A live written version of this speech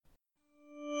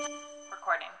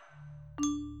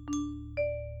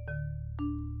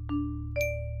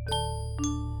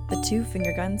The Two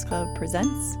Finger Guns Club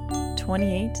presents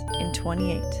 28 in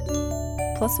 28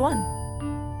 plus 1.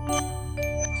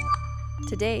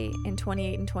 Today in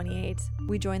 28 in 28,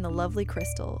 we join the lovely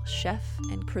Crystal, chef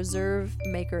and preserve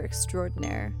maker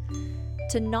extraordinaire,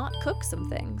 to not cook some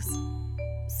things.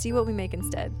 See what we make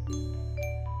instead.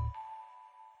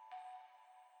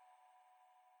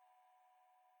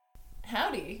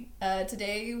 Howdy.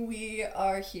 Today we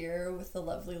are here with the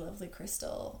lovely, lovely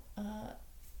Crystal.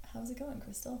 How's it going,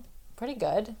 Crystal? Pretty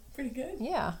good. Pretty good?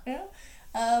 Yeah. Yeah?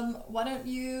 Why don't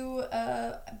you,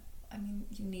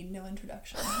 you need no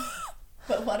introduction,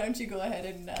 but why don't you go ahead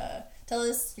and tell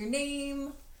us your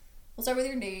name. We'll start with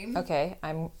your name. Okay,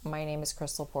 my name is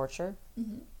Crystal Porcher.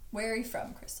 Mm-hmm. Where are you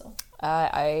from, Crystal?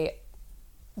 I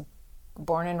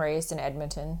born and raised in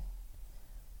Edmonton,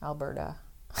 Alberta.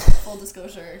 Full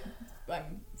disclosure,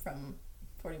 I'm from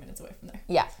 40 minutes away from there.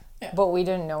 Yeah, but we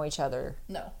didn't know each other.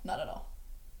 No, not at all.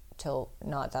 Till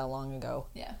not that long ago.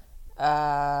 Yeah.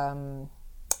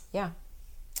 Yeah.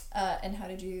 And how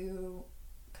did you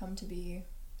come to be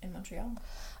in Montreal?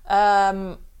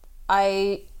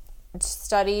 I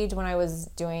studied when I was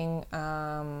doing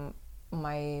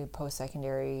my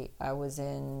post-secondary. I was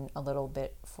in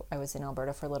Alberta for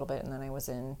a little bit, and then I was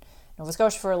in Nova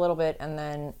Scotia for a little bit, and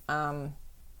then I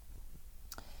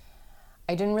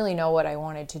didn't really know what I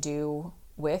wanted to do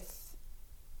with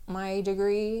my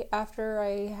degree after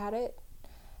I had it.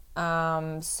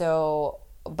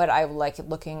 But I like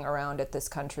looking around at this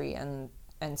country and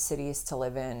cities to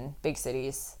live in, big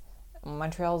cities.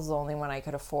 Montreal is the only one I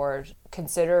could afford.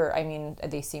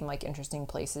 They seem like interesting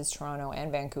places, Toronto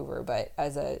and Vancouver, but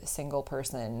as a single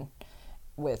person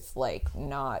with like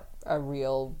not a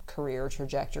real career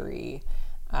trajectory,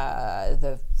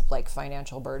 the like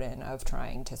financial burden of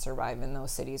trying to survive in those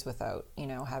cities without,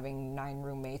 having 9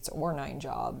 roommates or 9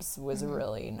 jobs was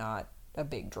really not a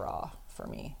big draw for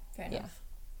me. Fair enough.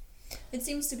 It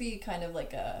seems to be kind of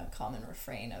like a common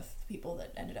refrain of people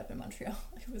that ended up in Montreal.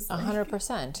 It was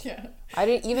 100%. Yeah. I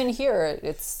didn't even hear it.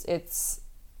 It's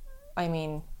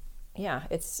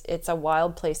a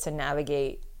wild place to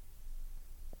navigate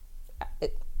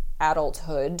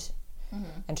adulthood.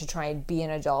 Mm-hmm. And to try and be an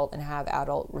adult and have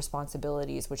adult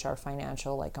responsibilities, which are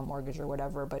financial, like a mortgage or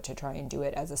whatever, but to try and do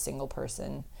it as a single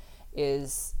person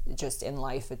is just in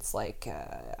life. It's like,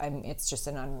 it's just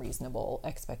an unreasonable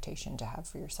expectation to have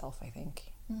for yourself, I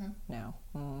think, now.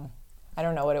 I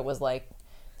don't know what it was like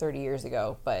 30 years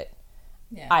ago, but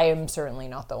I am certainly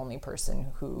not the only person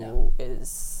who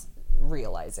is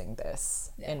realizing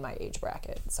this in my age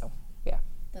bracket. So, yeah.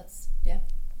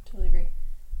 Totally agree.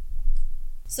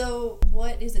 So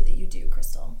what is it that you do,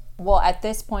 Crystal? Well, at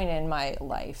this point in my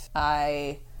life,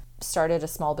 I started a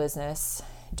small business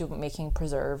making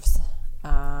preserves.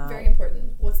 Very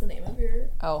important. What's the name of your...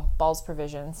 Oh, Balls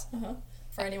Provisions. Uh-huh.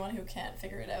 For anyone who can't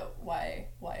figure it out, why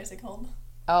is it called?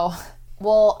 Oh,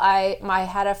 well, I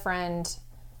had a friend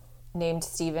named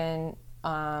Steven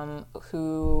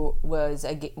who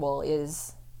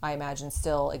is, I imagine,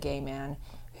 still a gay man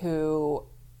who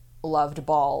loved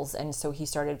balls, and so he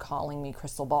started calling me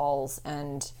Crystal Balls,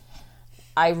 and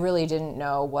I really didn't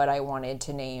know what I wanted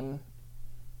to name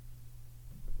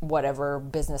whatever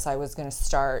business I was going to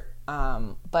start,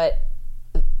 but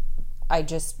I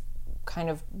just kind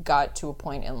of got to a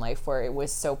point in life where it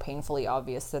was so painfully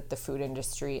obvious that the food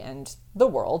industry and the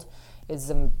world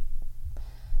is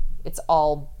it's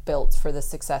all built for the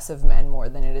success of men more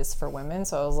than it is for women.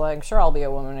 So I was like, sure, I'll be a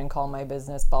woman and call my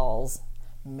business Balls.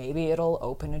 Maybe it'll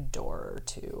open a door or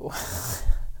two.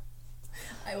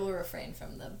 I will refrain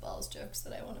from the balls jokes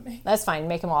that I want to make. That's fine.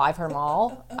 Make them all. I've heard them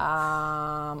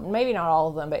all. Maybe not all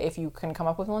of them, but if you can come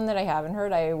up with one that I haven't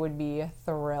heard, I would be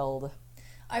thrilled.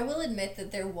 I will admit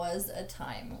that there was a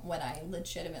time when I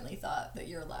legitimately thought that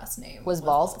your last name was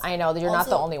Balls. I know that you're not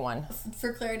the only one.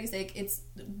 For clarity's sake, it's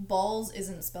Balls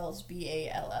isn't spelled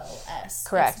B-A-L-L-S.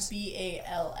 Correct. It's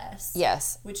B-A-L-S.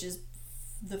 Yes. Which is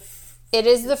It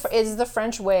is the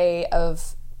French way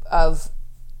of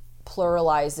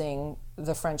pluralizing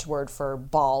the French word for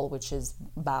ball, which is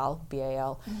bal,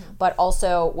 B-A-L. Mm-hmm. But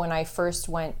also, when I first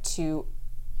went to,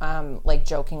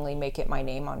 jokingly make it my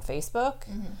name on Facebook,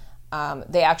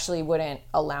 they actually wouldn't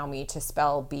allow me to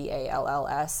spell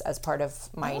B-A-L-L-S as part of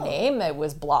my name. It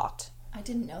was blocked. I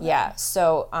didn't know that. Yeah,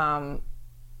 so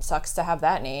sucks to have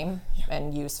that name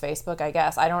and use Facebook, I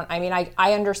guess. I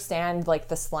understand, like,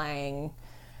 the slang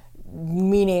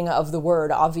meaning of the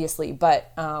word, obviously,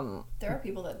 but there are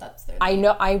people that's their I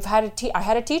know. I had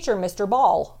a teacher, Mr.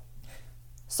 Ball,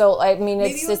 so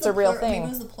it's a real thing. Maybe it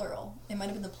was the plural. It might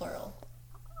have been the plural.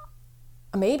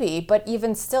 Maybe, but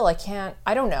even still,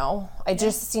 I don't know. It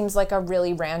just seems like a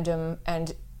really random,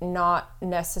 and not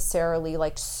necessarily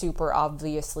like super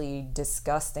obviously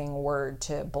disgusting word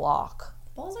to block.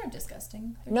 Balls aren't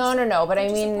disgusting. No, but I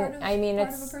mean,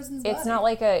 it's not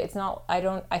like I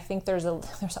think there's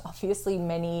obviously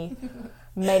many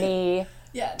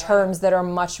terms that are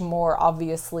much more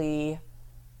obviously,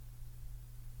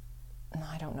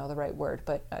 I don't know the right word,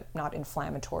 but not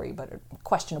inflammatory, but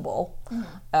questionable.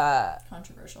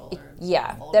 Controversial.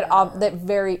 Or that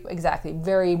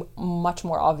very much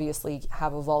more obviously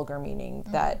have a vulgar meaning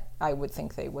that I would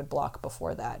think they would block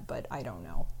before that, but I don't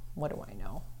know. What do I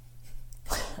know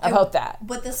about that?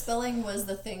 But the spelling was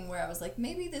the thing where I was like,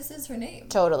 maybe this is her name.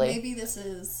 Totally. Maybe this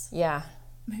is... Yeah.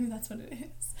 Maybe that's what it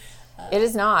is. It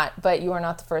is not, but you are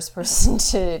not the first person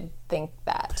to think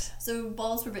that. So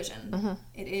balls provision.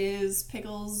 It is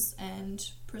pickles and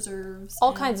preserves.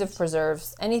 All kinds of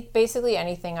preserves. Basically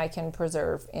anything I can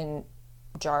preserve in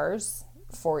jars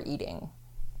for eating,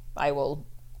 I will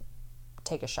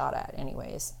take a shot at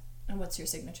anyways. And what's your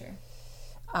signature?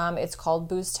 It's called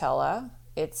Boostella.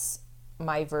 It's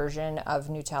my version of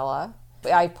Nutella.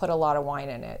 I put a lot of wine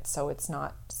in it, so it's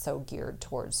not so geared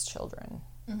towards children.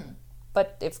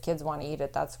 But if kids want to eat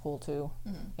it, that's cool too.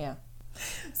 Yeah.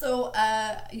 So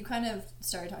you kind of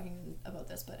started talking about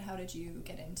this, but how did you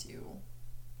get into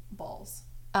balls?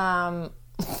 Thank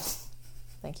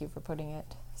you for putting it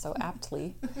so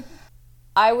aptly.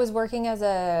 I was working as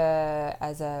a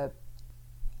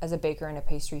baker and a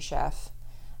pastry chef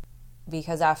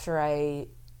because after I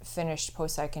finished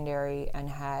post-secondary and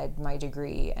had my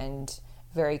degree and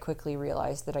very quickly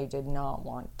realized that I did not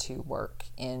want to work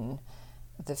in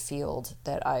the field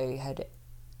that I had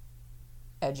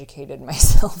educated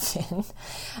myself in,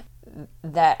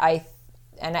 that I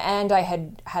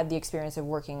had the experience of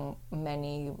working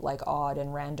many like odd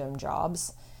and random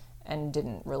jobs and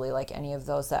didn't really like any of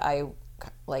those, that I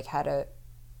like had a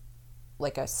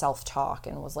self-talk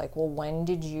and was like, well, when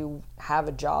did you have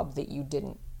a job that you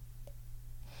didn't,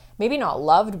 maybe not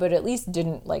loved, but at least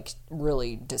didn't like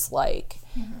really dislike?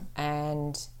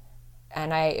 And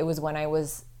it was when I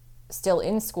was still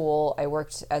in school, I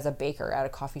worked as a baker at a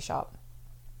coffee shop.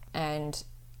 And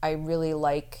I really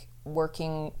like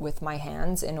working with my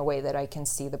hands in a way that I can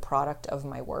see the product of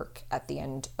my work at the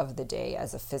end of the day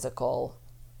as a physical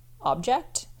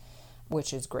object,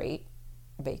 which is great.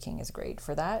 Baking is great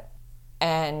for that.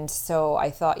 And so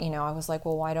I thought, I was like,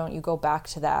 well, why don't you go back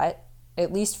to that,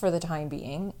 at least for the time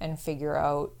being, and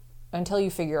until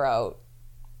you figure out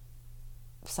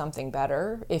something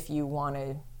better if you want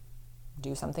to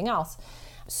do something else.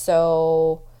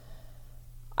 So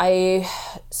I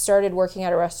started working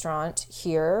at a restaurant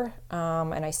here,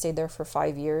 and I stayed there for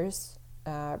 5 years,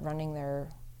 running their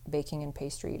baking and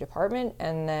pastry department.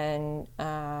 And then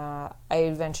I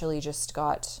eventually just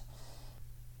got.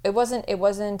 It wasn't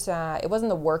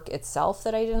the work itself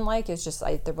that I didn't like. It's just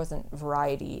there wasn't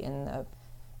variety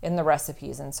in the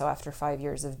recipes, and so after 5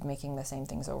 years of making the same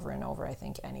things over and over, I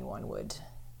think anyone would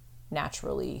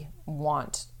naturally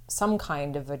want some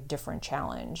kind of a different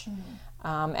challenge.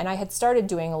 And I had started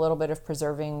doing a little bit of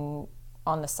preserving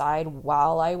on the side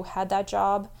while I had that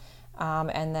job.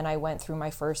 And then I went through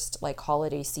my first like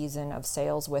holiday season of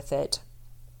sales with it.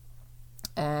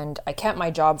 And I kept my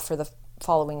job for the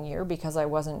following year because I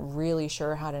wasn't really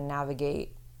sure how to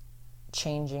navigate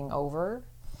changing over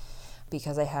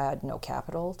because I had no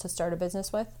capital to start a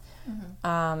business with.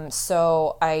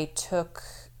 So I took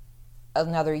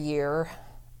another year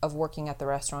of working at the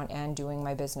restaurant and doing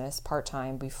my business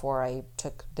part-time before I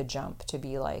took the jump to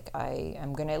be like, I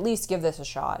am going to at least give this a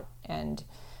shot. And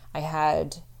I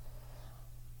had,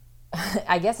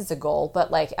 I guess it's a goal, but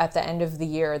like at the end of the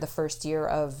year, the first year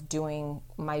of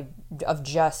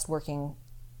just working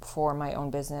for my own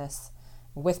business,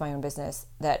 with my own business,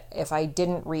 that if I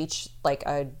didn't reach like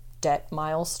a debt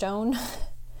milestone,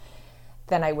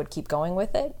 then I would keep going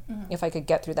with it. If I could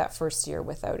get through that first year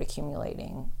without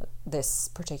accumulating this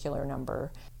particular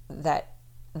number, that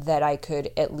I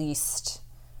could at least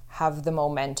have the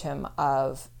momentum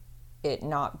of it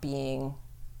not being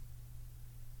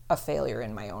a failure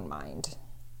in my own mind.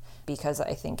 Because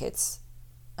I think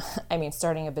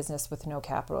starting a business with no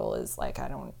capital is like,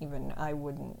 I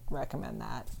wouldn't recommend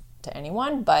that to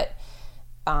anyone, but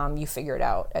you figure it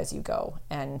out as you go,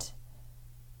 and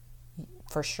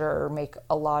for sure make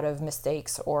a lot of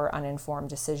mistakes or uninformed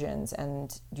decisions,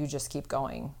 and you just keep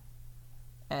going.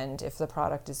 And if the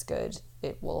product is good,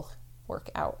 it will work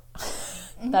out.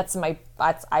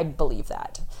 I believe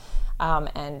that.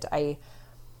 And I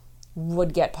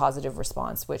would get positive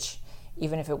response, which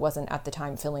even if it wasn't at the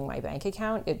time filling my bank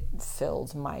account, it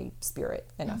filled my spirit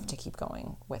enough to keep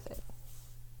going with it.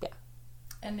 Yeah.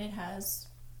 And it has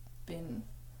been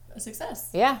a success.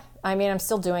 Yeah. I mean, I'm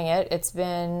still doing it. It's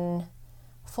been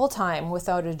full-time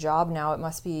without a job now. It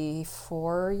must be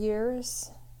 4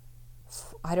 years.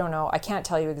 I don't know. I can't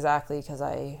tell you exactly because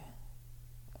I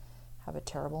have a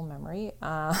terrible memory.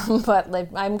 But like,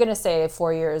 I'm going to say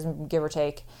 4 years, give or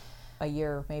take a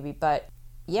year maybe. But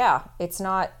yeah, it's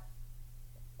not...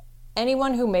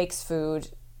 Anyone who makes food,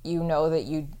 you know that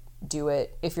you do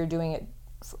it. If you're doing it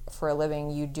for a living,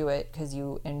 you do it because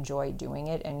you enjoy doing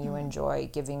it and you enjoy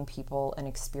giving people an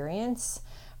experience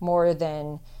more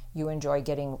than you enjoy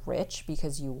getting rich,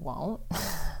 because you won't.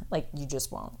 Like, you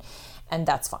just won't. And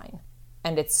that's fine.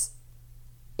 And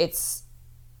it's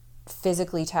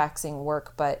physically taxing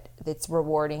work, but it's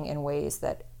rewarding in ways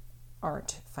that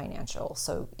aren't financial.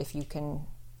 So if you can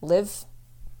live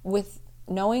with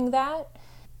knowing that,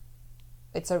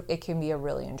 it can be a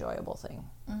really enjoyable thing.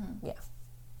 Mm-hmm. Yeah.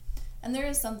 And there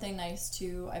is something nice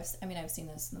too. I've seen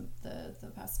this in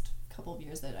the past couple of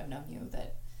years that I've known you,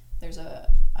 that there's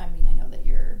I know that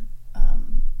your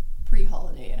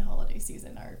pre-holiday and holiday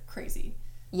season are crazy.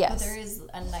 Yes. But there is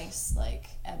a nice like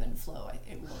ebb and flow,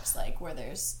 it looks like, where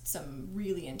there's some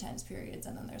really intense periods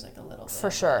and then there's like a little bit.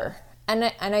 For sure. And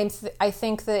I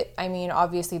think that, I mean,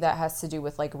 obviously that has to do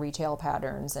with like retail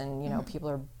patterns and, you know, people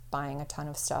are buying a ton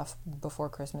of stuff before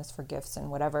Christmas for gifts and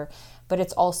whatever, but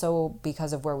it's also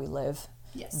because of where we live.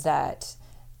 Yes. That,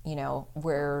 you know,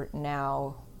 we're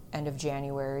now end of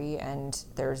January and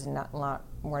there's not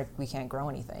where we can't grow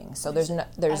anything. So there's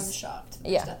I'm shocked.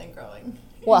 There's nothing growing.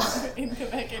 Well, in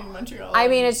Quebec and Montreal. I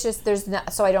mean, it's just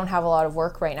so I don't have a lot of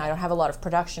work right now. I don't have a lot of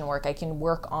production work. I can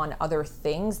work on other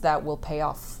things that will pay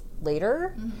off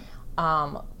later,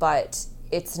 but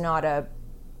it's not a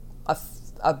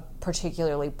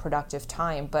particularly productive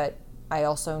time. But I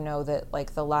also know that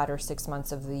like the latter 6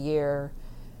 months of the year,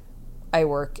 I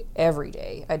work every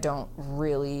day. I don't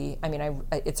really. I mean,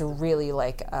 it's a really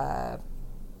like a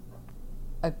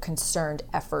concerned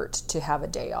effort to have a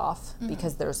day off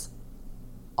because there's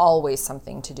always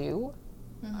something to do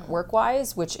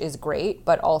work-wise, which is great,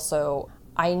 but also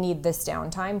I need this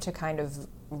downtime to kind of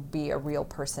be a real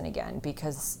person again,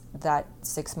 because that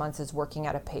 6 months is working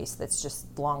at a pace that's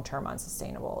just long-term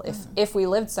unsustainable. If we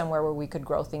lived somewhere where we could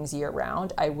grow things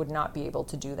year-round, I would not be able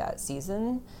to do that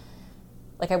season.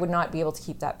 Like, I would not be able to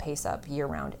keep that pace up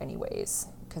year-round anyways,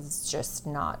 because it's just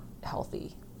not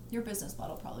healthy. Your business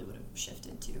model probably would have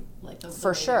shifted too, like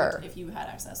for sure, if you had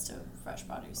access to fresh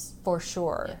produce. For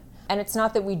sure. Yeah. And it's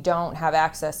not that we don't have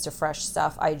access to fresh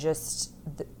stuff. I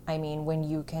mean, when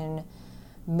you can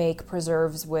make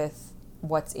preserves with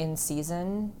what's in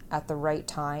season at the right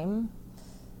time,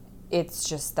 it's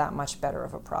just that much better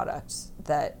of a product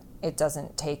that it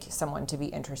doesn't take someone to be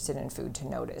interested in food to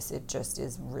notice. It just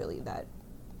is really that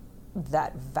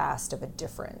vast of a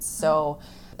difference. So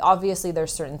obviously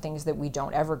there's certain things that we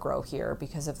don't ever grow here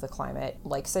because of the climate,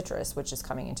 like citrus, which is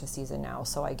coming into season now.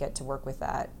 So I get to work with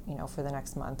that, you know, for the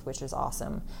next month, which is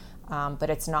awesome. But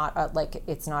it's not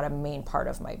a main part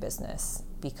of my business,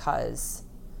 because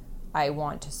I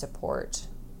want to support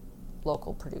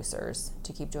local producers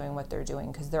to keep doing what they're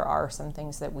doing, because there are some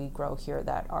things that we grow here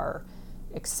that are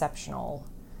exceptional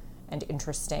and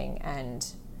interesting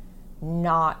and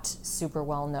not super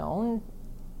well known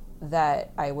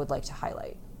that I would like to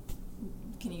highlight.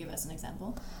 Can you give us an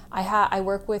example? I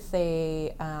work with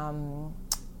I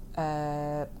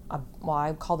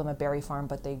call them a berry farm,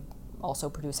 but they also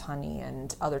produce honey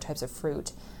and other types of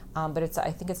fruit. But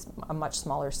I think it's a much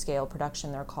smaller scale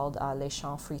production. They're called Les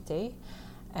Champs Fruités,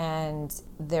 and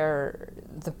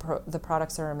the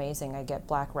products are amazing. I get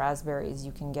black raspberries.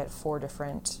 You can get 4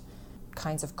 different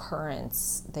kinds of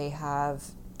currants. They have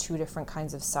 2 different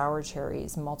kinds of sour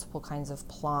cherries, multiple kinds of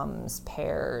plums,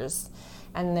 pears,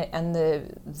 and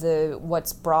the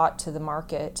what's brought to the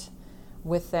market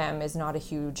with them is not a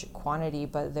huge quantity,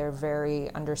 but they're very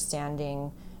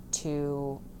understanding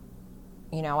to,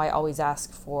 you know, I always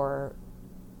ask for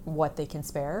what they can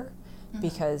spare,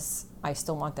 because I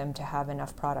still want them to have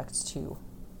enough products to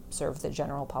serve the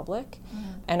general public.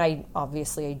 And I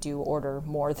do order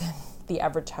more than the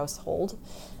average household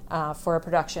for a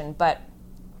production, but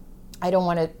I don't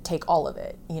want to take all of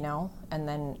it, you know,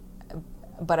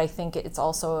 but I think it's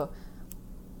also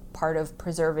part of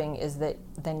preserving is that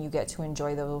then you get to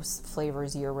enjoy those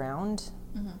flavors year round,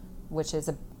 which is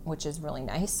really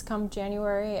nice come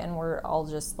January, and we're all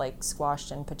just like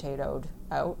squashed and potatoed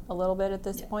out a little bit at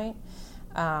this point.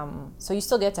 So you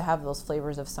still get to have those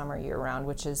flavors of summer year round,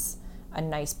 which is a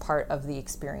nice part of the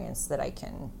experience that I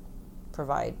can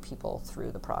provide people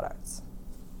through the products.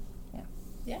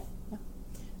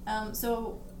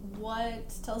 So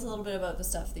Tell us a little bit about the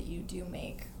stuff that you do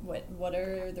make. What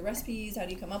are the recipes? How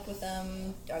do you come up with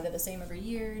them? Are they the same every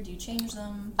year? Do you change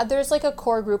them? There's like a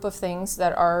core group of things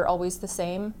that are always the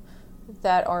same,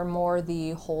 that are more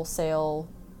the wholesale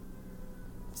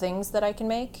things that I can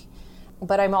make.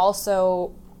 But I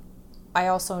also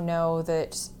know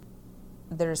that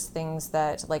there's things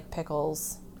that, like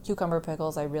pickles, cucumber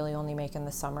pickles, I really only make in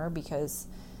the summer because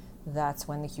that's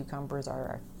when the cucumbers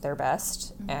are their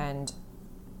best. Mm-hmm. And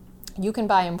you can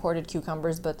buy imported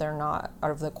cucumbers, but they're not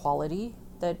of the quality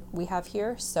that we have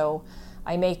here. So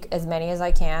I make as many as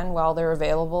I can while they're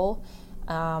available.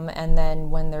 And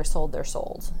then when they're sold, they're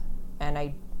sold. And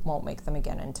I won't make them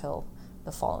again until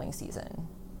the following season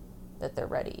that they're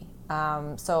ready.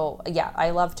 So yeah,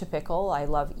 I love to pickle. I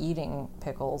love eating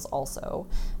pickles also.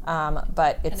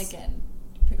 But it's... And again,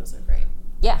 pickles are great.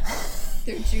 Yeah.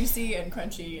 They're juicy and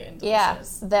crunchy and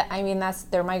delicious. Yeah,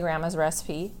 they're my grandma's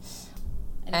recipe.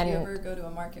 And if you ever go to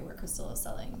a market where Crystal is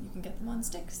selling, you can get them on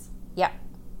sticks. Yeah,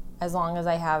 as long as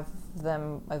I have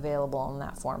them available in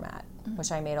that format, mm-hmm.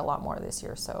 which I made a lot more this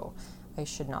year, so I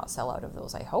should not sell out of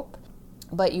those, I hope.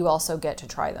 But you also get to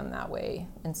try them that way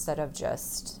instead of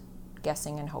just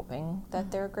guessing and hoping that mm-hmm.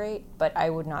 they're great. But I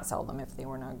would not sell them if they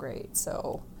were not great.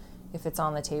 So if it's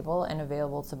on the table and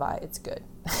available to buy, it's good.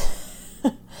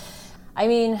 I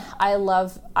mean, I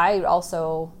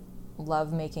also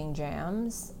love making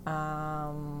jams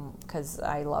because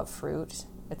I love fruit.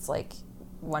 It's like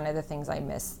one of the things I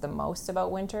miss the most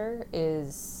about winter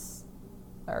is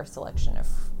our selection of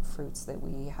fruits that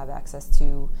we have access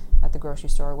to at the grocery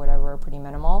store or whatever are pretty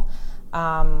minimal.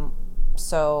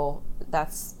 So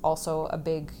that's also a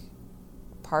big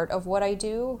part of what I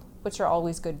do, which are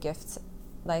always good gifts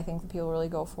that I think that people really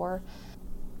go for.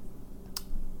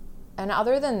 And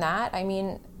other than that, I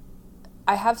mean,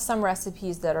 I have some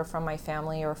recipes that are from my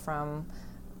family or from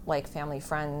like family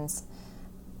friends.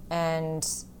 And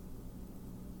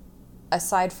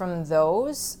aside from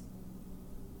those,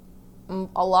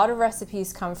 a lot of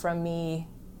recipes come from me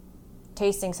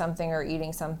tasting something or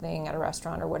eating something at a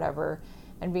restaurant or whatever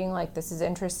and being like, this is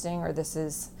interesting or this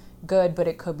is good, but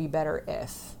it could be better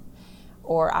if,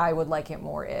 or I would like it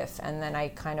more if, and then I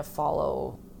kind of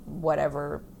follow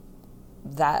whatever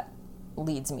that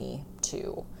leads me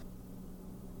to.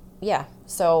 Yeah,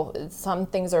 so some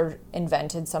things are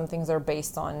invented, some things are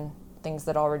based on things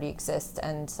that already exist,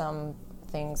 and some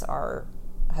things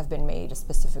have been made a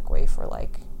specific way for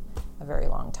like a very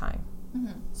long time.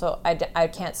 Mm-hmm. So I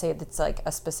can't say it's like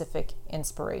a specific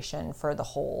inspiration for the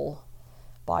whole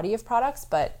body of products,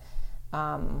 but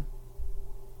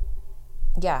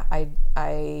yeah,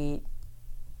 I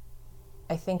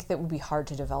think that would be hard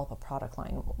to develop a product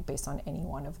line based on any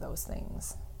one of those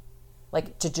things.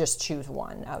 Like to just choose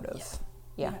one out of,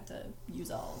 yeah. You have to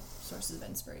use all sources of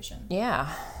inspiration.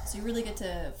 Yeah. So you really get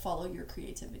to follow your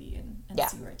creativity and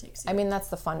see where it takes you. I mean, that's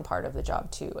the fun part of the job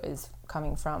too, is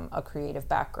coming from a creative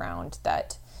background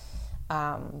that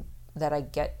I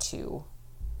get to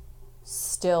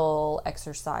still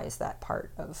exercise that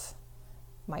part of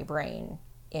my brain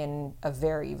in a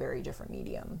very, very different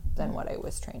medium than mm-hmm. what I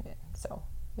was trained in. So,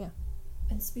 yeah.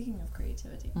 And speaking of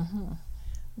creativity, mm-hmm.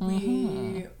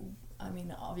 I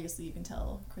mean, obviously you can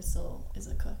tell Crystal is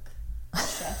a cook, a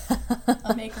chef,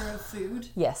 a maker of food.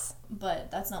 Yes.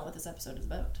 But that's not what this episode is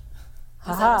about.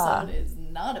 This episode is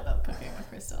not about cooking with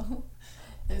Crystal.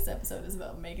 This episode is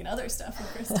about making other stuff with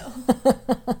Crystal.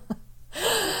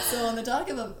 So on the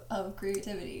topic of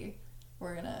creativity,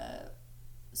 we're going to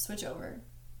switch over,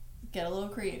 get a little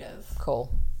creative.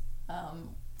 Cool. Do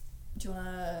you want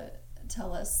to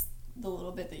tell us the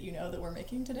little bit that you know that we're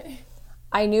making today?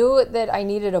 I knew that I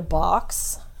needed a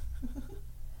box,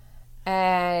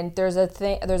 and there's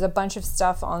a bunch of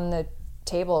stuff on the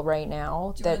table right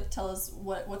now. Do you want to tell us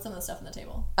what's some of the stuff on the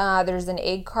table? There's an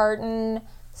egg carton,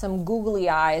 some googly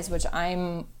eyes, which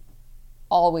I'm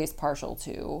always partial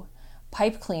to,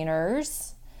 pipe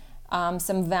cleaners,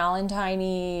 some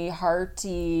Valentine-y,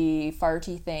 hearty,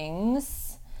 farty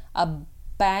things, a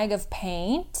bag of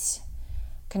paint,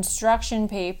 construction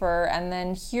paper, and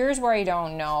then here's where I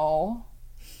don't know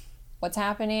what's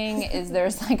happening is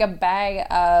there's like a bag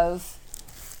of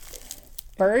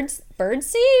bird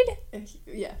seed?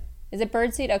 Yeah. Is it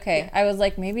bird seed? Okay. Yeah. I was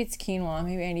like, maybe it's quinoa.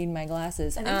 Maybe I need my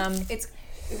glasses. I think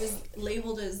it was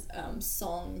labeled as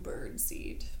songbird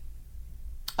seed.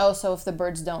 Oh, so if the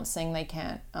birds don't sing, they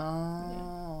can't.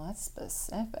 Oh, yeah. That's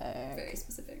specific. Very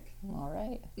specific. All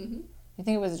right. Mm-hmm. You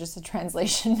think it was just a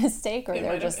translation mistake, or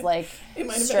they're just like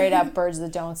straight up birds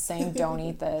that don't sing, don't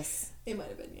eat this? It might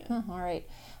have been, yeah. All right.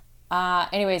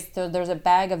 Anyways, so there's a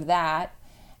bag of that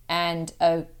and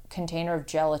a container of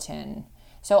gelatin.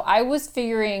 So I was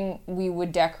figuring we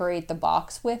would decorate the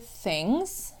box with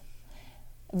things,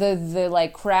 the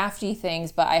like crafty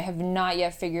things, but I have not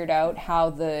yet figured out how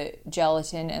the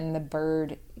gelatin and the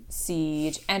bird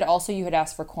seed, and also you had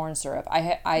asked for corn syrup.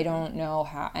 I don't know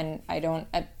how, and I don't,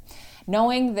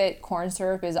 knowing that corn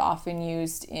syrup is often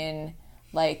used in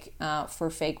like for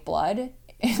fake blood,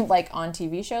 like on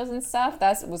TV shows and stuff.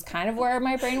 That was kind of where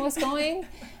my brain was going.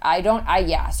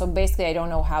 So basically I don't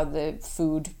know how the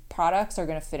food products are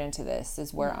going to fit into this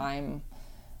is where I'm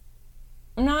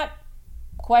not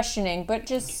questioning, but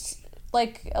just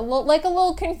like a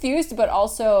little confused, but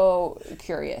also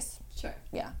curious. Sure.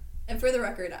 Yeah. And for the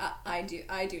record, I do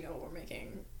know what we're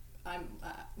making.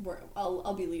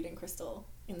 I'll be leading Crystal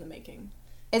in the making.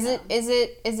 Is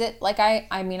it like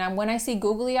I mean when I see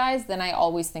googly eyes, then I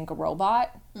always think a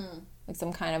robot, like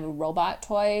some kind of a robot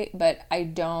toy, but I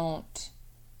don't.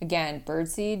 Again,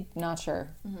 birdseed, not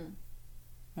sure.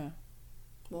 Yeah.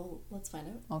 Well, let's find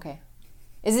out. Okay.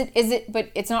 Is it?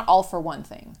 But it's not all for one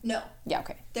thing. No. Yeah.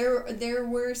 Okay. There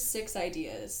were 6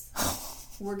 ideas.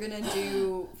 We're gonna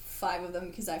do 5 of them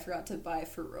because I forgot to buy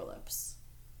fruit roll-ups.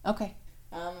 Okay.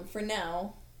 For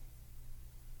now,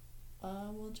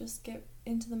 we'll just get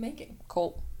into the making.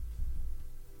 Cool.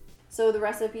 So the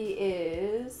recipe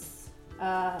is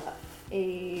do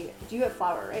you have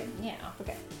flour, right? Yeah.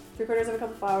 Okay. 3/4 of a cup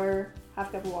of flour, half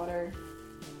a cup of water.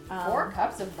 4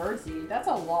 cups of birdseed. That's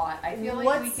a lot. I feel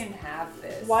like we can have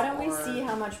this. Why don't we see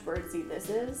how much birdseed this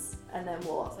is, and then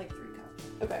we'll. It's like 3 cups.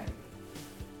 Okay.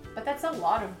 But that's a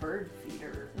lot of bird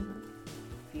feeders.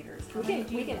 We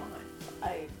can.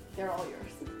 They're all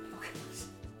yours. Okay.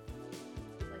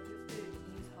 Like you could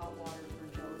use hot water for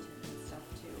gelatin and stuff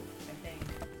too. I think.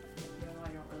 Even though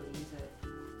I don't really use it.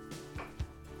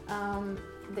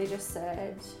 They just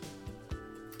said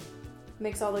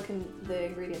mix all the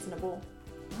ingredients in a bowl.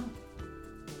 Oh.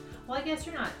 Well, I guess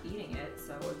you're not eating it,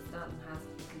 so it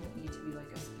won't need to be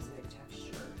like a specific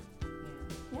texture.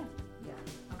 Yeah. Yeah.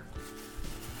 Okay.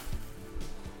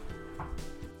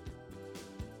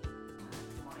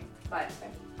 That's fine. But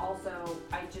also,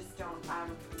 I just don't.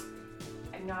 I'm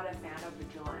not a fan of the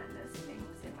gelatinous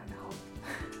things in my mouth.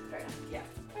 Fair enough. Yeah.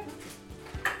 Okay.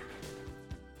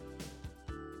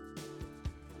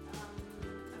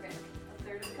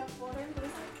 1/3 of a cup of water.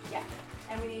 Yeah.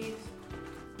 And we need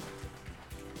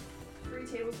 3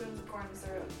 tablespoons of corn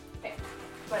syrup. Okay.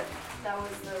 But that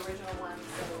was the original one,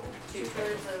 so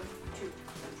 2/3 of 2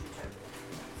 tablespoons.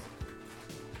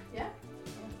 Yeah?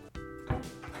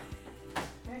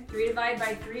 Okay. 3 divided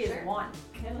by 3 Sure. is 1.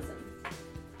 Okay, listen.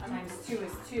 Times 2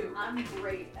 is 2. I'm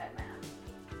great at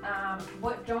math.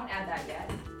 What? Don't add that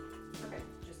yet. Okay.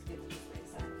 Just give it this way a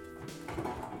sec.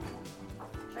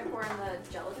 Should I pour in the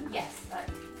gelatin? Yes.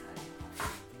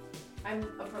 I'm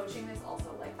approaching this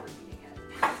also like we're eating it.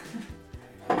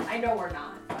 I know we're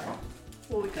not, but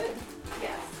Well, we could.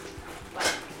 yes.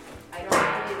 But I don't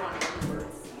really want to eat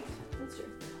birds. That's true.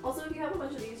 Also, if you have a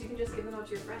bunch of these, you can just give them out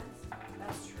to your friends.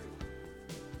 That's true.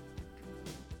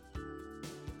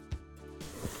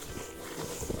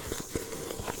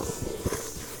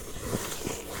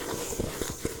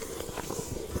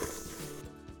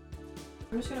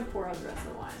 I'm just gonna pour out the rest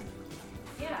of the wine.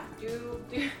 Yeah. Do.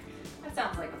 That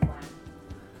sounds like a plan.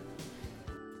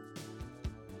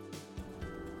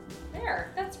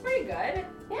 There. That's pretty good.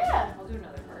 Yeah. I'll do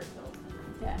another part though.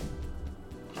 Yeah.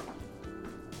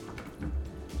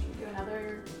 Should we do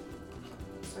another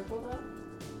circle though?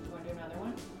 You want to do another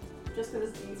one? Just because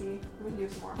it's easy, we can do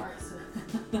some more hearts.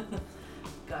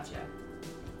 Gotcha.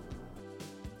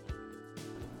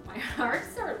 My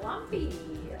hearts are lumpy.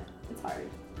 It's hard.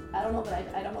 I don't know that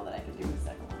I can do the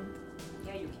second one.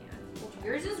 Yeah, you can.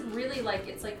 Yours is really like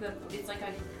it's like a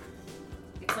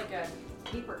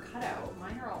paper cutout.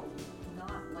 Mine are all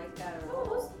not like that at all.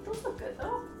 Those look good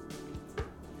though.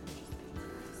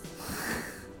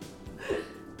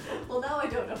 Well, now I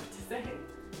don't know what to say.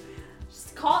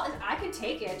 Just call it. I could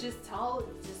take it. Just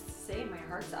say my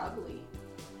heart's ugly.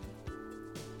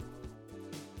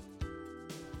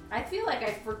 I feel like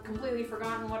I've completely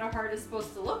forgotten what a heart is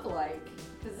supposed to look like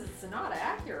because it's not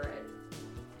accurate.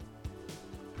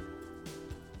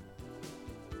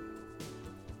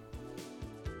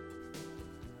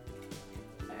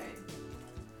 Alright.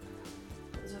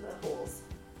 Those are the holes.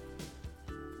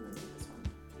 Let's do this one.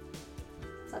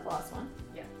 Is that the last one?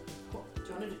 Yeah. Cool. Do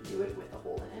you want to do it with a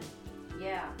hole in it?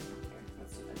 Yeah. Here,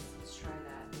 let's do this. Let's try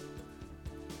that.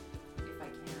 If I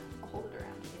can. I'll hold it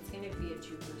around. It's going to be a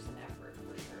 2-person effort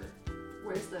for sure.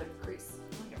 Where's the crease?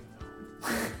 I don't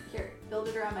know. Here, build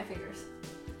it around my fingers.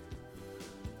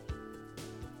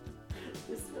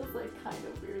 This feels like kind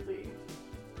of weirdly,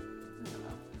 I don't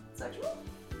know, sexual?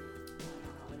 I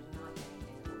don't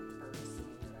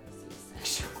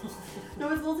No,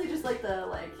 it's mostly just like the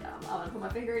I'm gonna put my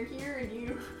finger in here and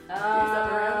you Oh,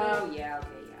 around it. yeah, okay,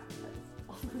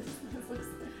 yeah. This looks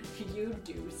like. You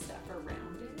do stuff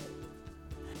around it.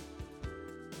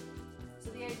 So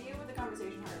the idea with the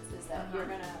conversation hearts is that you're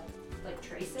gonna Like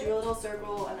trace do a little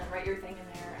circle and then write your thing in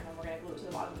there, and then we're gonna glue it to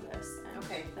the bottom of this. And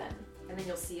Okay. Then And then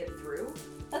you'll see it through?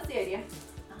 that's the idea.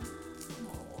 Oh.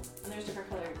 And there's different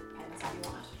colored pens if you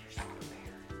want. You're so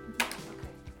prepared.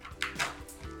 Okay.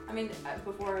 I mean,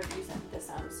 before you said this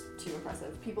sounds too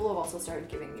impressive, people have also started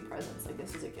giving me presents. Like,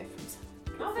 this is a gift from someone.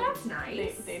 Oh, that's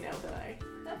nice. They know that I.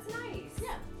 That's nice.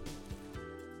 Yeah.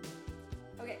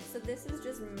 Okay, so this is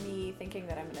just me thinking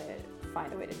that I'm gonna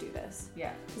find a way to do this.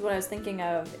 Yeah. Because what I was thinking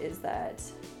of is that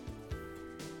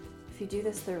if you do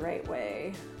this the right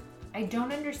way. I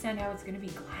don't understand how it's going to be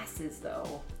glasses,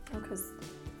 though. Oh, because.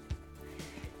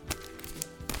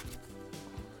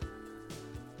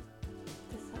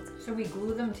 So we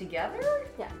glue them together?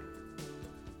 Yeah.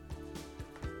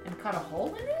 And cut a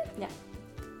hole in it? Yeah.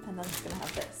 And then it's gonna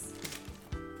have this.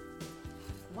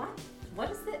 What?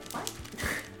 What is it? What?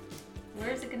 Where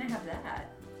is it going to have that?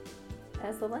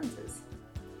 As the lenses.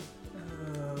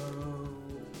 Oh.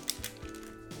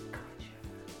 Gotcha.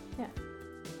 Yeah.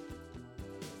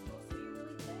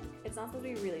 It's not supposed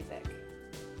to be really thick.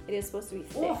 It is supposed to be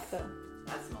thick, Oof. though.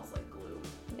 That smells like glue.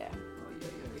 Yeah.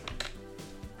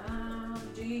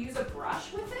 Do you use a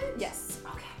brush with it? Yes.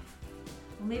 Okay.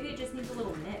 Well, maybe it just needs a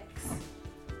little mix.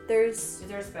 There's. Is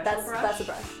there a special That's brush? that's a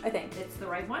brush, I think. It's the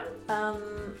right one?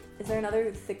 Is there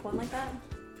another thick one like that?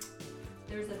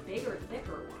 There's a bigger,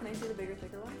 thicker one. Can I see the bigger,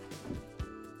 thicker one?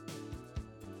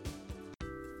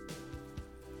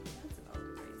 That's about the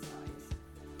right size.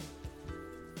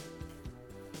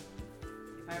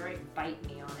 If I write "bite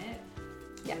me" on it,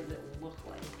 Yeah. what does it look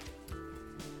like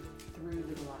through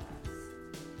the glass?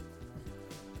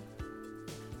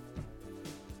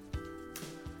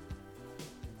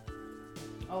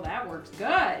 Oh, that works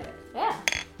good. Yeah.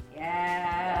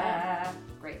 Yeah.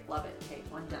 Great, love it. Okay,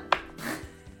 one done.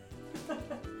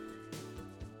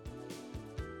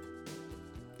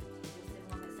 Just did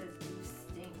one that says "you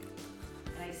stink,"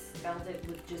 and I spelled it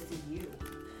with just a U.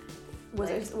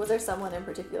 Was there someone in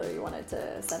particular you wanted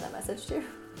to send that message to?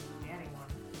 Anyone.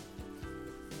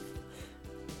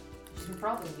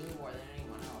 Probably me more than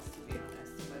anyone else, to be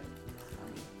honest. But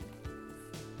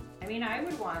I mean, I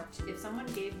would want, if someone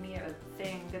gave me a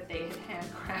thing that they had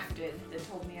handcrafted that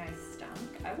told me I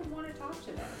stunk, I would want to talk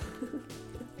to them.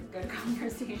 A good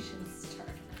conversation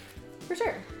starter. For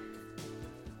sure.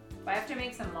 But I have to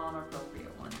make some mom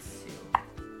appropriate ones too.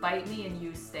 Bite me and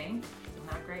you stink.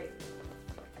 Not great.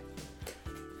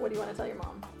 What do you want to tell your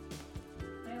mom?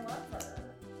 I love her.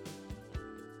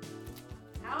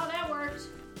 How that worked.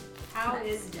 How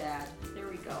is Dad? There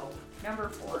we go. Number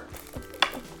 4.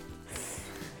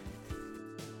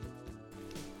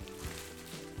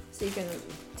 So you can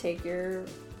take your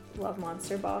Love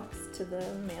Monster box to the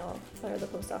mail or the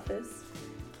post office,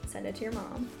 send it to your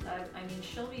mom. I mean,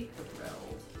 she'll be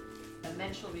thrilled. And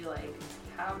then she'll be like,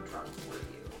 how drunk were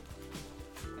you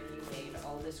when you made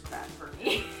all this crap for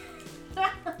me?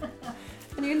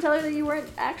 And you can tell her that you weren't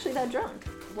actually that drunk.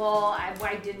 Well,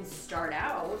 I didn't start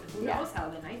out. Who Yeah. knows how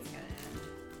the night's gonna end?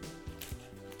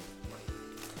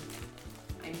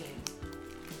 I mean,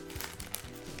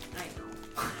 I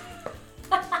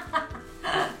know.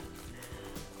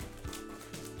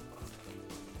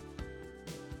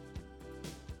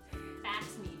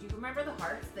 Fax me. Do you remember the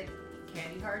hearts, the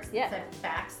candy hearts that Yeah. said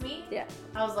fax me? Yeah.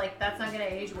 I was like, that's not gonna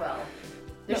age well.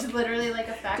 There's literally like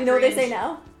a factory. Do you know what they say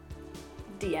now?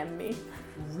 DM me.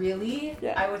 Really?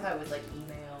 Yeah. I would thought it was like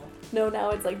email. No, now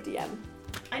it's like DM.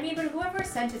 I mean, but whoever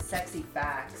sent a sexy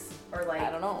fax, or like, I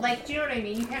don't know. Like, do you know what I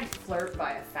mean? You can't flirt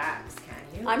by a fax,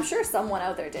 can you? I'm sure someone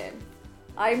out there did.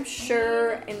 I'm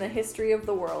sure in the history of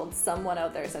the world, someone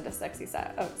out there sent a sexy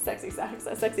sax, a sexy,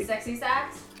 sexy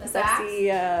sax? a sexy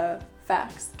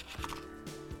fax.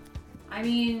 I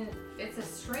mean, it's a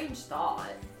strange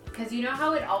thought, because you know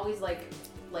how it always like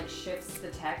shifts the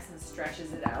text and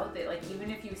stretches it out. That like even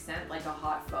if you sent like a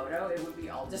hot photo, it would be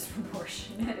all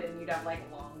disproportionate, and you'd have like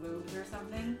long boobs or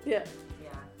something. Yeah. Yeah.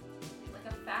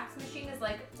 Like a fax machine is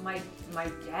like my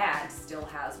dad still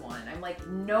has one. I'm like,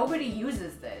 nobody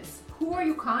uses this. Who are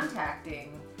you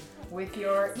contacting with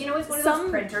your, you know, it's one of those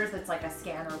printers that's like a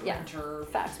scanner printer.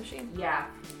 Fax machine. Yeah.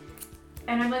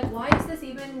 And I'm like, why is this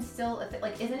even still a thing?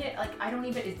 Like, isn't it like, I don't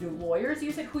even, do lawyers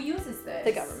use it? Who uses this?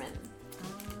 The government. Oh,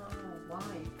 why?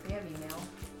 They have email.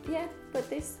 Yeah, but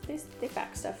they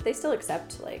fax stuff. They still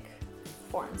accept like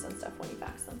forms and stuff when you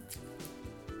fax them.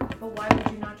 But why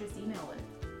would you not just email it?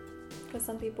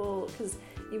 Because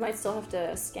you might still have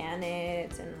to scan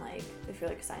it and like like if you're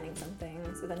like signing something,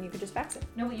 so then you could just fax it.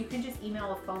 No, but you can just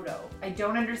email a photo. I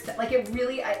don't understand. Like it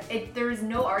really, there is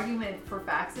no argument for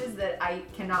faxes that I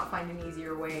cannot find an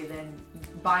easier way than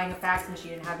buying a fax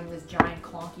machine and having this giant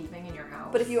clunky thing in your house.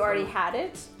 But if you already had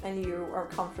it and you are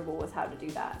comfortable with how to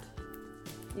do that,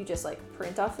 you just like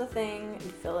print off the thing, you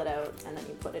fill it out, and then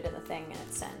you put it in the thing and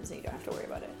it sends and you don't have to worry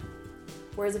about it.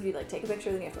 Whereas if you like take a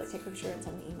picture, then you have to like take a picture and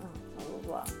send an email, blah, blah,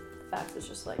 blah. The fax is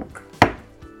just like...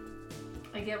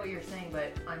 I get what you're saying,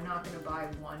 but I'm not going to buy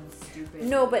one stupid...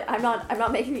 No, but I'm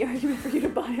not making the argument for you to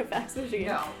buy a fax machine.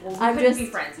 No, well, we couldn't be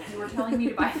friends. If you were telling me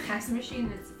to buy a fax machine,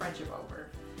 it's friendship over.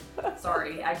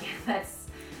 Sorry, I can't, that's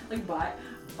like buy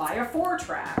a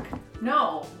 4-track.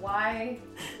 No, why?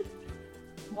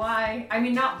 I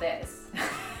mean, not this.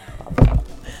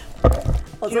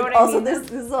 Also, you know what also I mean?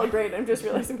 this is all great. I'm just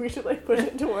realizing we should like push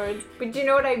it towards. But do you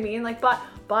know what I mean? Like, but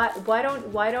why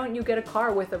don't you get a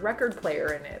car with a record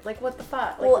player in it? Like, what the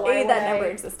fuck? Like, Well, why that never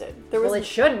existed. Well, it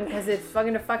shouldn't, because it's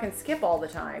fucking skip all the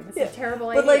time. It's a terrible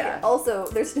idea. But like, also,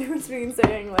 there's a difference between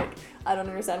saying like, I don't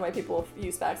understand why people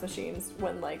use fax machines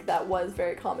when like that was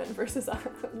very common versus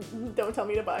don't tell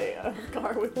me to buy a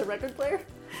car with a record player,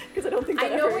 because I don't think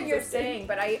that I know ever what you're existed. saying,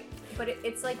 but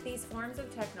it's like these forms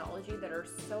of technology that are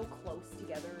so close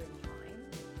together in time.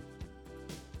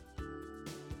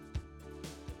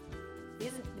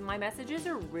 My messages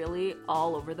are really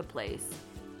all over the place.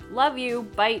 Love you,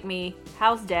 bite me,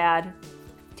 how's dad,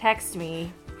 text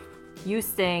me, you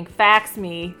stink, fax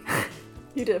me.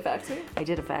 You did a fax me? I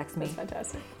did a fax me. That's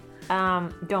fantastic.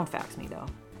 Don't fax me though.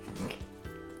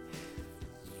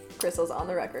 Crystal's on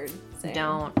the record saying...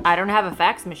 I don't have a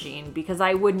fax machine because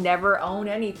I would never own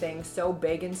anything so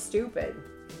big and stupid.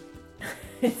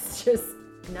 It's just,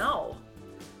 no.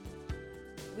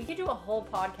 We could do a whole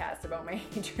podcast about my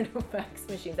hatred of fax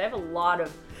machines. I have a lot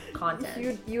of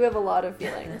content. You have a lot of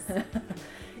feelings.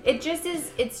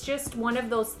 It's just one of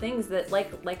those things that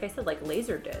like I said, like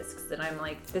laser discs, and I'm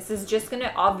like, this is just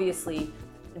gonna obviously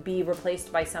be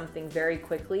replaced by something very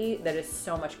quickly that is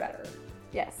so much better.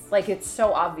 Yes. Like, it's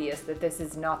so obvious that this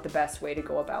is not the best way to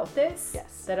go about this.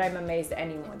 Yes. That I'm amazed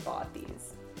anyone bought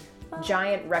these.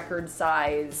 Giant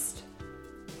record-sized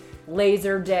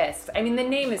laser discs. I mean, the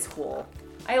name is cool.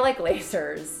 I like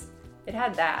lasers. It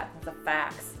had that. It's a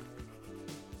fax.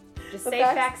 Just say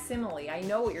facsimile. I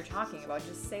know what you're talking about.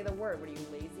 Just say the word. What are you,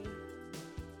 lazy?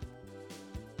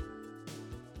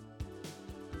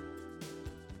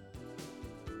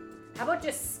 How about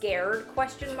just scared,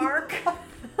 question mark?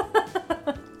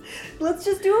 Let's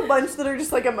just do a bunch that are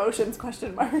just like emotions,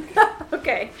 question mark.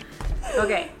 Okay.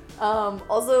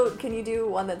 Also, can you do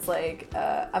one that's like,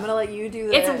 I'm gonna let you do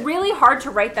the... It's really hard to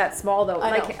write that small though.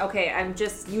 I Like, know. okay,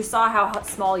 you saw how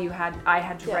small I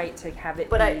had to write to have it.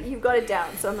 But you've got it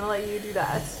down, so I'm gonna let you do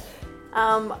that.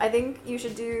 I think you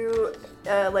should do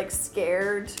like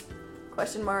scared,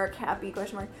 question mark, happy,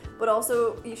 question mark. But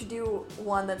also, you should do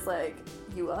one that's like,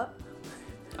 you up?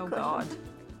 Oh God.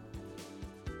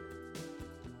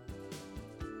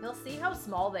 He'll see how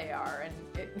small they are, and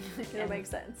It'll make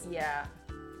sense. Yeah.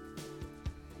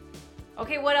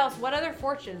 Okay, what else? What other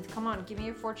fortunes? Come on, give me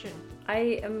a fortune.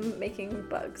 I am making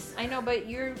bugs. I know, but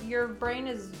your brain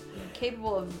is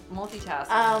capable of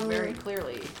multitasking very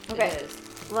clearly. Okay. It is.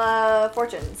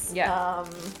 Fortunes. Yeah.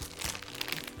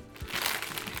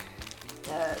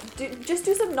 Just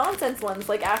do some nonsense ones,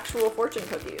 like actual fortune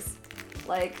cookies.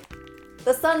 Like,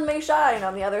 the sun may shine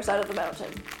on the other side of the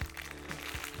mountain.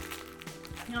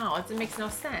 No, it makes no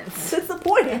sense. That's the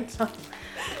point.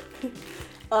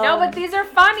 No, but these are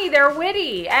funny. They're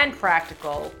witty and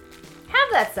practical. Have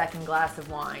that second glass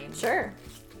of wine. Sure.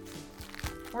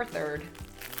 Or third.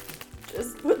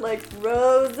 Just put like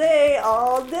rosé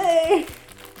all day.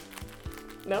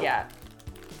 No. Yeah.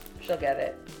 She'll get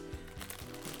it.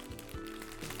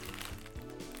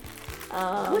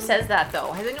 Who says that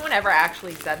though? Has anyone ever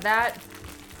actually said that?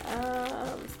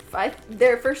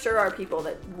 There for sure are people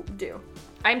that do.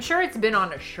 I'm sure it's been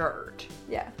on a shirt.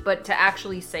 Yeah. But to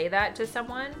actually say that to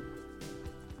someone?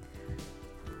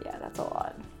 Yeah, that's a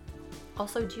lot.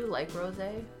 Also, do you like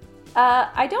rosé?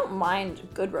 I don't mind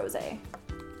good rosé.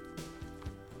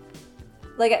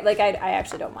 I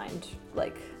actually don't mind.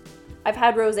 Like, I've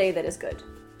had rosé that is good.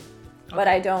 But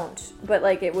I don't. But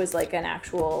like, it was like an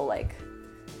actual like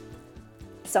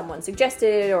someone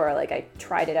suggested, or like I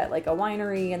tried it at like a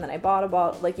winery and then I bought a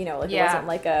bottle. Like, you know, like it wasn't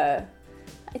like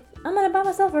I'm gonna buy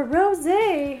myself a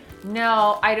rosé.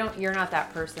 No, I don't. You're not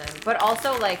that person. But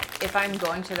also, like, if I'm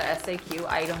going to the SAQ,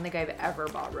 I don't think I've ever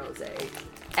bought rosé.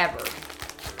 Ever.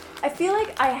 I feel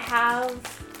like I have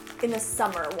in the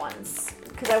summer once,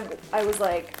 because I was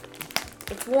like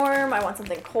it's warm, I want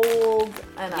something cold,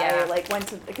 and Yeah. I like went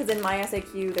to, because in my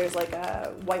SAQ there's like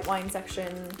a white wine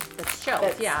section It's chilled.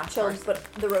 that's Yeah. of chilled, course.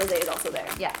 but the rosé is also there.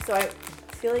 Yeah. So I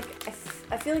feel like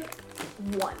I feel like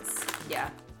once, Yeah.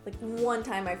 like one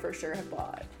time I for sure have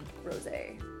bought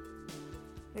rosé.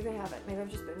 Maybe I haven't. Maybe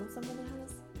I've just been with someone that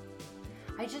has.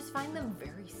 I just find them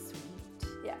very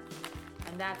sweet. Yeah.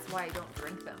 And that's why I don't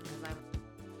drink them, because I'm.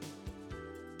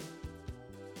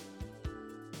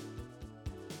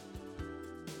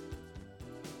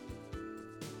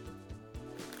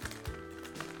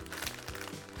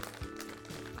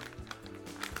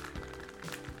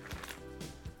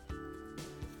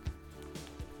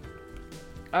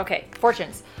 Okay,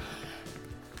 fortunes.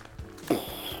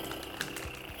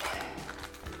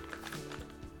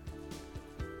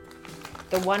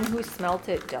 The one who smelt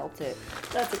it dealt it.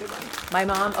 That's a good one. My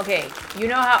mom, okay, you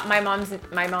know how my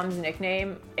mom's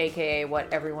nickname, aka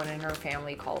what everyone in her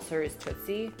family calls her, is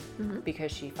Tootsie,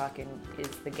 because she fucking is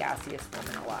the gassiest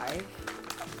woman alive.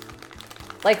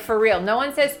 Like, for real, no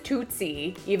one says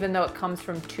Tootsie, even though it comes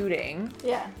from tooting.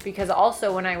 Yeah. Because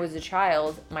also when I was a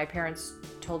child, my parents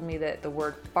told me that the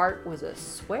word fart was a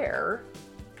swear.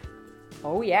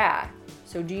 Oh yeah.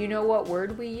 So do you know what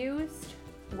word we used?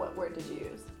 What word did you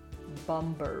use?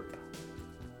 Bum burp.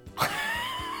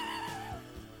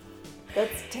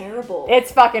 That's terrible.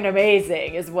 It's fucking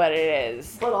amazing is what it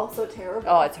is. but also terrible.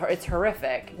 Oh, it's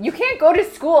horrific. You can't go to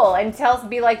school and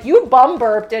be like, you bum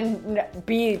burped and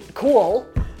be cool.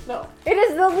 No. It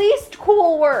is the least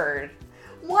cool word.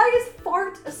 Why is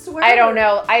fart a swear I don't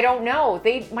word? know.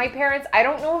 My parents, I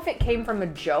don't know if it came from a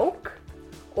joke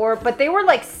but they were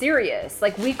like serious.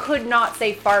 Like, we could not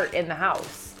say fart in the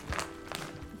house.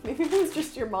 Maybe it was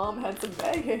just your mom had some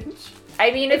baggage.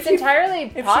 I mean, it's entirely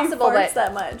possible if she farts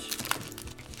that much.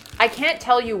 I can't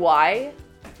tell you why.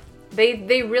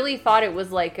 They really thought it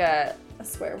was like a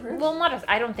swear word? well,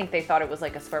 I don't think they thought it was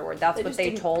like a swear word. That's what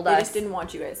they told us. They just didn't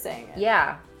want you guys saying it.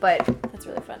 Yeah, but That's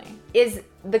really funny. is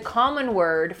the common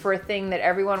word for a thing that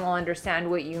everyone will understand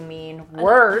what you mean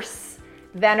worse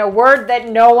than a word that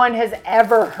no one has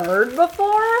ever heard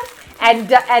before and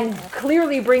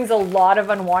clearly brings a lot of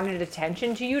unwanted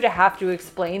attention to you to have to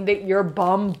explain that your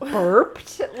bum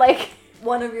burped? Like,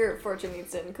 One of your fortune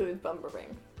needs to include bum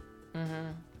burping.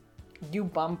 you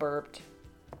bum burped.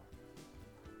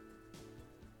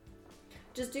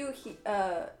 Just do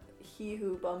he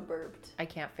who bum burped. I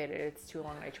can't fit it. It's too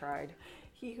long. I tried.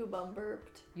 He who bum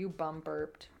burped. You bum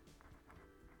burped.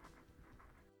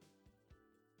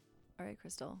 All right,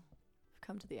 Crystal. We've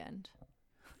come to the end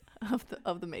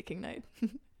of the making night.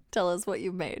 Tell us what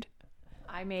you've made.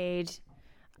 I made,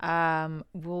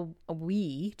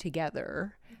 we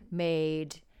together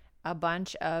made a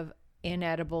bunch of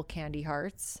inedible candy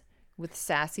hearts with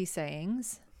sassy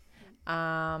sayings.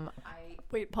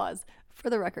 Wait, pause. For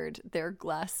the record, they're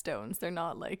glass stones. They're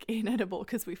not like inedible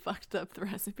because we fucked up the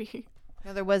recipe.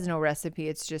 No, there was no recipe.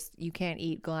 It's just you can't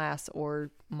eat glass or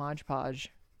Mod Podge.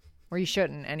 Or you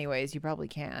shouldn't anyways. You probably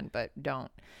can, but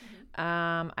don't.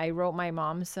 I wrote my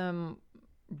mom some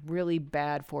really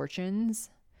bad fortunes,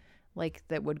 like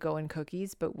that would go in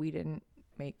cookies, but we didn't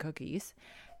make cookies.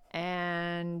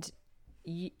 And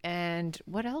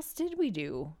what else did we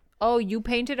do? Oh, you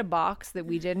painted a box that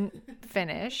we didn't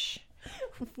finish.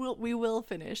 We will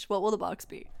finish. What will the box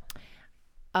be?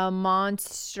 A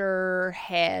monster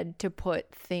head to put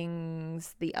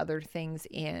the other things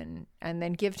in, and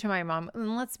then give to my mom.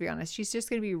 And let's be honest, she's just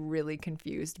going to be really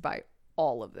confused by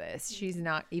all of this. She's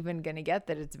not even going to get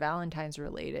that it's Valentine's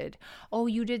related. Oh,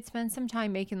 you did spend some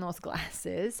time making those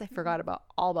glasses. I forgot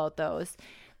all about those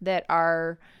that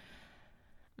are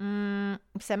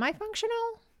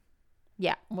semi-functional.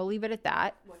 Yeah, we'll leave it at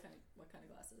that. What kind of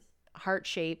glasses?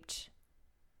 Heart-shaped,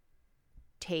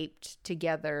 taped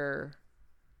together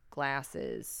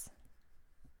glasses.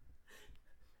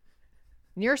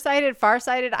 Nearsighted,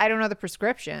 farsighted, I don't know the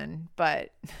prescription,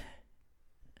 but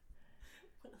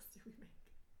What else did we make?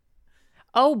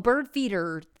 oh, bird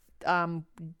feeder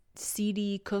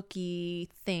CD cookie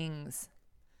things.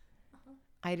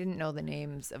 I didn't know the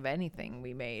names of anything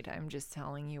we made. I'm just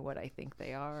telling you what I think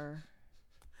they are.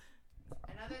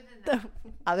 And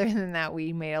other than that,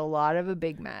 we made a lot of a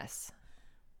big mess.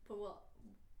 But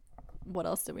what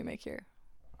else did we make here?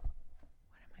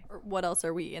 Or what else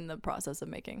are we in the process of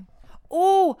making?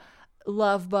 Oh,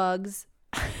 love bugs.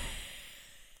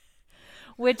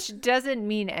 Which doesn't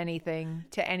mean anything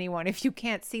to anyone if you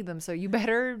can't see them. So you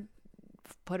better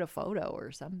put a photo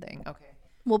or something. Okay.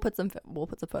 We'll put some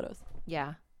photos.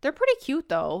 Yeah. They're pretty cute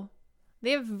though.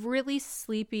 They have really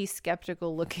sleepy,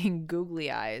 skeptical looking googly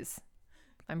eyes.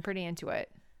 I'm pretty into it.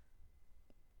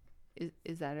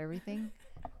 Is that everything?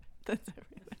 That's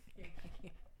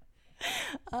everything.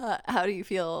 How do you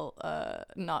feel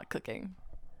not cooking?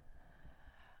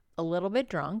 A little bit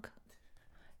drunk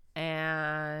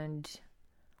and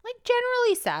like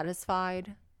generally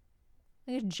satisfied.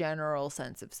 Like a general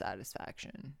sense of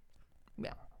satisfaction.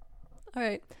 Yeah. All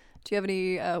right. Do you have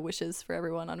any wishes for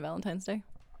everyone on Valentine's Day?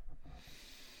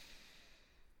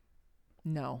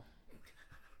 No.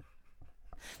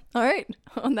 All right.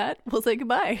 On that, we'll say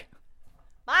goodbye.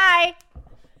 Bye.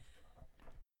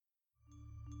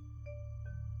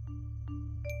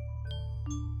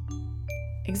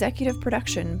 Executive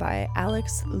production by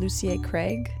Alex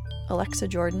Lucier-Craig, Alexa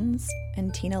Jordans,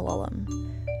 and Tina Lullum.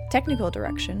 Technical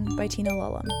direction by Tina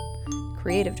Lullum.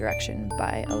 Creative direction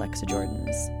by Alexa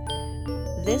Jordans.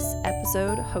 This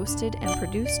episode hosted and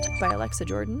produced by Alexa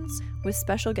Jordans with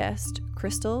special guest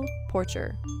Crystal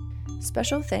Porcher.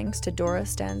 Special thanks to Dora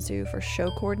Stanzu for show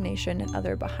coordination and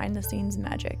other behind-the-scenes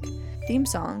magic. Theme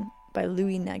song by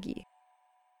Louis Nagy.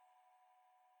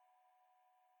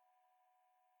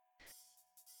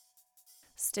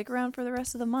 Stick around for the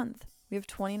rest of the month. We have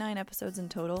 29 episodes in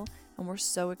total, and we're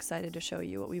so excited to show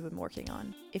you what we've been working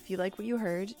on. If you like what you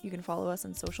heard, you can follow us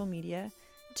on social media,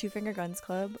 Two Finger Guns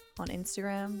Club on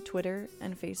Instagram, Twitter,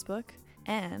 and Facebook.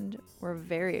 And we're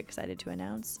very excited to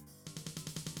announce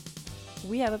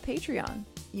we have a Patreon.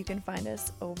 You can find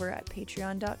us over at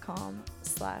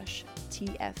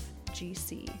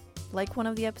patreon.com/TFGC. Like one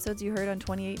of the episodes you heard on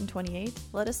 28 and 28?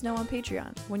 Let us know on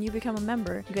Patreon. When you become a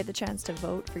member, you get the chance to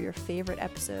vote for your favorite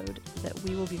episode that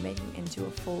we will be making into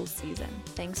a full season.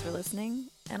 Thanks for listening,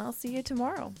 and I'll see you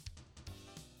tomorrow.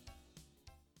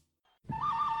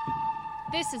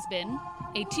 This has been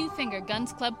a Two Finger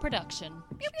Guns Club production.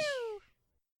 Pew pew!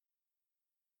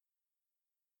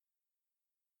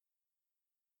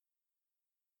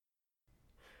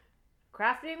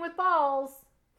 Crafting with balls.